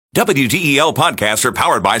WDEL podcasts are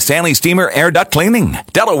powered by Stanley Steamer Air Duct Cleaning,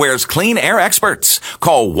 Delaware's clean air experts.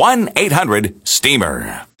 Call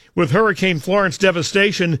 1-800-STEAMER. With Hurricane Florence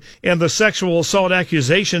devastation and the sexual assault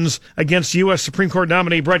accusations against U.S. Supreme Court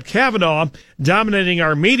nominee Brett Kavanaugh dominating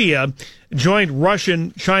our media, joint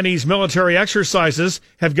Russian-Chinese military exercises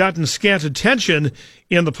have gotten scant attention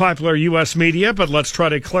in the popular U.S. media, but let's try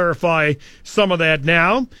to clarify some of that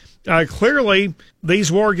now. Clearly,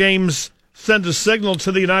 these war games send a signal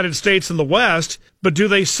to the United States and the West, but do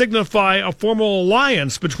they signify a formal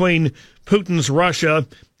alliance between Putin's Russia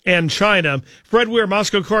and China? Fred Weir,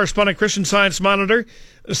 Moscow correspondent, Christian Science Monitor,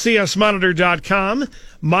 csmonitor.com,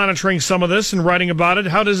 monitoring some of this and writing about it.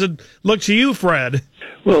 How does it look to you, Fred?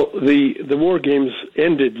 Well, the war games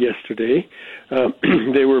ended yesterday.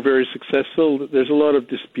 They were very successful. There's a lot of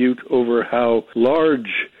dispute over how large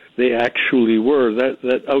they actually were.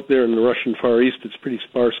 That out there in the Russian Far East, it's a pretty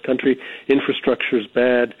sparse country. Infrastructure is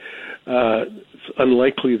bad. It's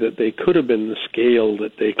unlikely that they could have been the scale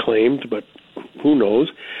that they claimed, but who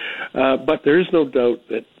knows? But there is no doubt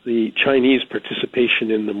that the Chinese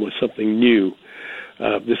participation in them was something new.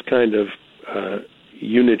 This kind of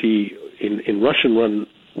unity in Russian-run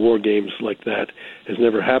war games like that has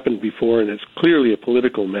never happened before, and it's clearly a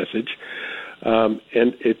political message. And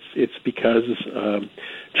it's because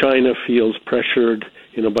China feels pressured,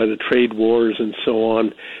 by the trade wars and so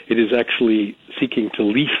on. It is actually seeking to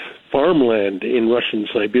lease farmland in Russian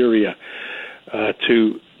Siberia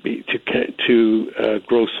to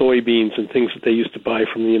grow soybeans and things that they used to buy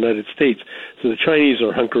from the United States. So the Chinese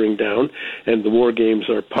are hunkering down, and the war games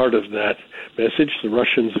are part of that message. The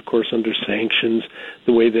Russians, of course, under sanctions,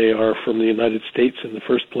 the way they are from the United States in the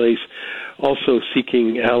first place, also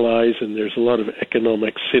seeking allies, and there's a lot of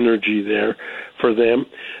economic synergy there for them.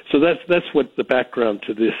 So that's what the background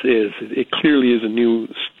to this is. It clearly is a new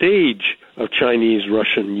stage of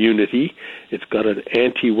Chinese-Russian unity. It's got an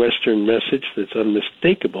anti-Western message that's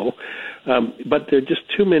unmistakable, but there are just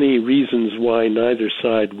too many reasons why neither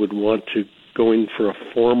side would want to go in for a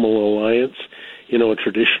formal alliance, a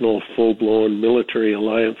traditional full-blown military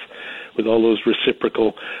alliance with all those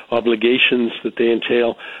reciprocal obligations that they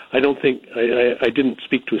entail. I didn't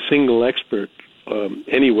speak to a single expert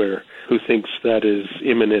anywhere who thinks that is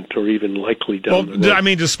imminent or even likely down the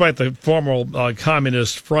road. Despite the formal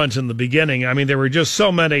communist front in the beginning, there were just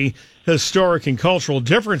so many historic and cultural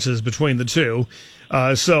differences between the two.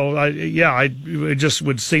 It just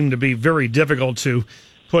would seem to be very difficult to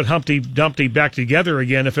put Humpty Dumpty back together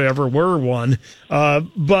again if there ever were one.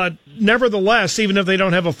 But nevertheless, even if they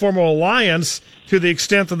don't have a formal alliance, to the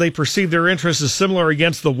extent that they perceive their interests as similar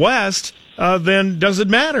against the West, then does it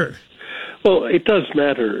matter? Well, it does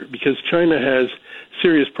matter because China has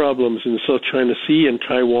serious problems in the South China Sea and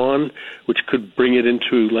Taiwan, which could bring it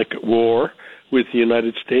into war with the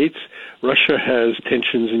United States. Russia has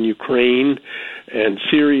tensions in Ukraine and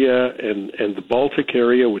Syria and the Baltic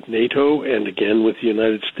area with NATO and again with the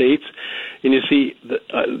United States. And you see,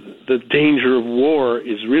 the danger of war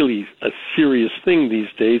is really a serious thing these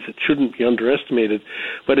days. It shouldn't be underestimated.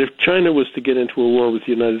 But if China was to get into a war with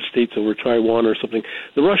the United States over Taiwan or something,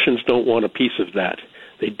 the Russians don't want a piece of that.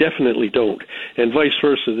 They definitely don't. And vice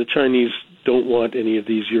versa, the Chinese don't want any of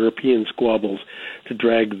these European squabbles to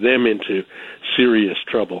drag them into serious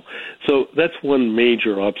trouble. So that's one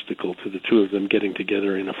major obstacle to the two of them getting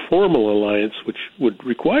together in a formal alliance, which would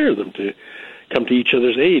require them to come to each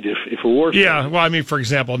other's aid if a war started. Yeah, well, for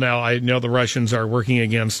example, now I know the Russians are working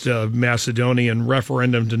against Macedonian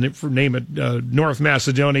referendum to name it North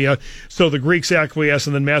Macedonia, so the Greeks acquiesce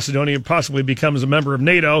and then Macedonia possibly becomes a member of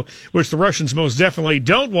NATO, which the Russians most definitely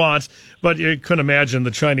don't want, but you couldn't imagine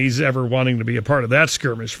the Chinese ever wanting to be a part of that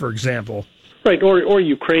skirmish, for example. Right, or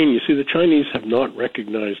Ukraine. You see, the Chinese have not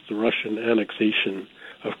recognized the Russian annexation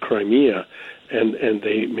of Crimea, and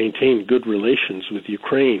they maintain good relations with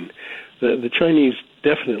Ukraine. The Chinese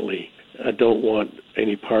definitely don't want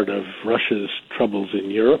any part of Russia's troubles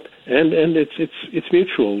in Europe, and it's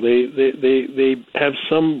mutual. They have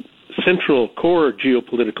some central core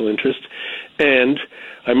geopolitical interest, and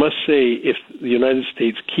I must say, if the United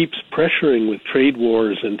States keeps pressuring with trade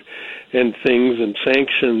wars and things and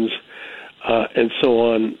sanctions and so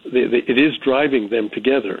on, it is driving them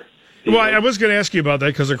together. Well, I was going to ask you about that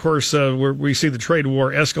because, of course, we see the trade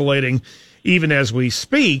war escalating even as we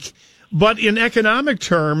speak. But in economic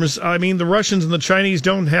terms, the Russians and the Chinese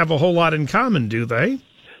don't have a whole lot in common, do they?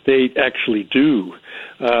 They actually do.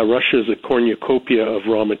 Russia is a cornucopia of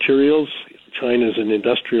raw materials. China is an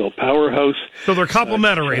industrial powerhouse. So they're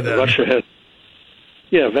complementary then. Russia has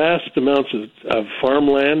Yeah, vast amounts of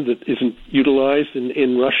farmland that isn't utilized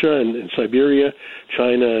in Russia and in Siberia.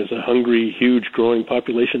 China is a hungry, huge, growing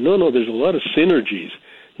population. No, there's a lot of synergies,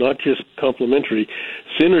 not just complementary.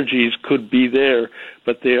 Synergies could be there,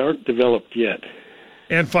 but they aren't developed yet.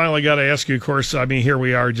 And finally, got to ask you, of course, I mean, here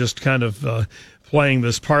we are just kind of playing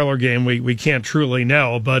this parlor game. We can't truly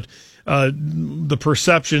know, but the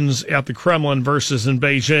perceptions at the Kremlin versus in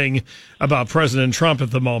Beijing about President Trump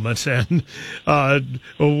at the moment, and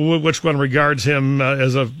which one regards him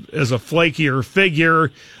as a flakier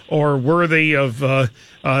figure or worthy of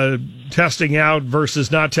testing out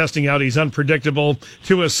versus not testing out. He's unpredictable,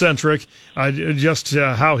 too eccentric, just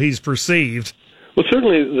how he's perceived. Well,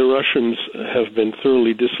 certainly the Russians have been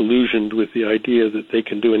thoroughly disillusioned with the idea that they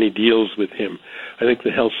can do any deals with him. I think the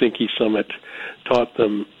Helsinki summit taught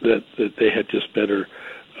them that they had just better.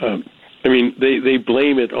 They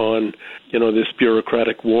blame it on this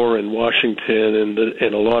bureaucratic war in Washington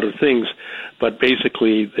and a lot of things, but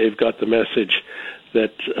basically they've got the message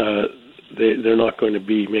that they're not going to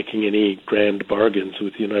be making any grand bargains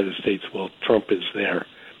with the United States while Trump is there.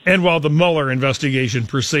 And while the Mueller investigation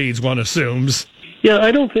proceeds, one assumes. Yeah,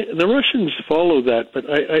 I don't think the Russians follow that, but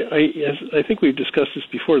I think we've discussed this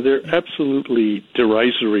before. They're absolutely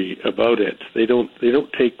derisory about it. They don't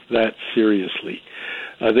take that seriously.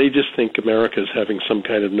 They just think America's having some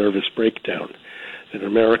kind of nervous breakdown, that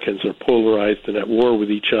Americans are polarized and at war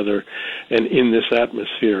with each other, and in this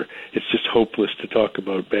atmosphere, it's just hopeless to talk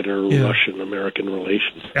about better Russian-American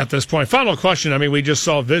relations. At this point, final question. I mean, we just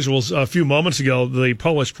saw visuals a few moments ago, the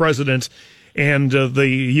Polish president and the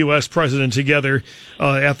U.S. president together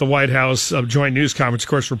at the White House joint news conference. Of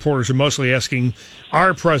course, reporters are mostly asking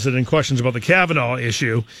our president questions about the Kavanaugh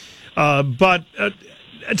issue. But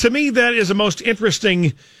to me, that is a most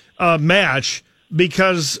interesting match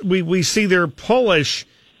because we see their Polish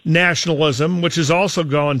nationalism, which has also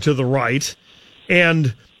gone to the right,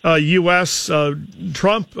 and U.S.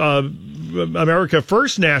 Trump, America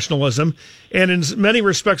First nationalism. And in many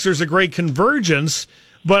respects, there's a great convergence.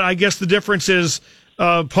 But I guess the difference is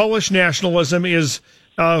Polish nationalism is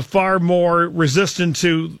far more resistant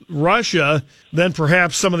to Russia than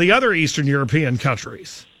perhaps some of the other Eastern European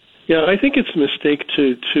countries. Yeah, I think it's a mistake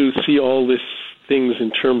to see all these things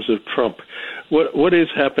in terms of Trump. What is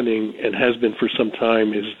happening and has been for some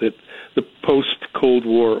time is that the post-Cold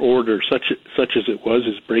War order, such as it was,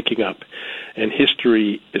 is breaking up, and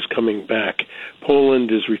history is coming back.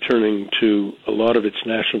 Poland is returning to a lot of its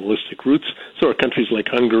nationalistic roots. So are countries like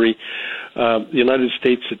Hungary. The United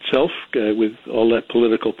States itself, with all that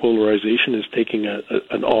political polarization, is taking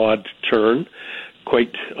an odd turn,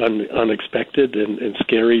 quite unexpected and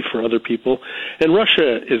scary for other people. And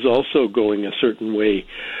Russia is also going a certain way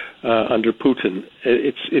under Putin.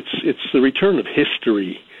 It's the return of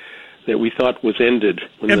history that we thought was ended.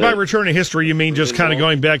 And by return to history, you mean just kind of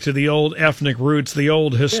going back to the old ethnic roots, the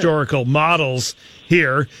old historical models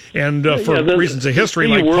here, and for reasons of history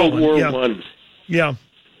like World Poland. War I. Yeah.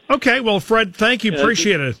 Okay, well, Fred, thank you.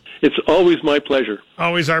 Appreciate it. It's always my pleasure.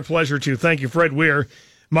 Always our pleasure, too. Thank you, Fred Weir,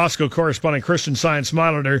 Moscow correspondent, Christian Science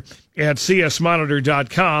Monitor at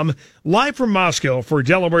csmonitor.com, live from Moscow for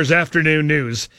Delaware's Afternoon News.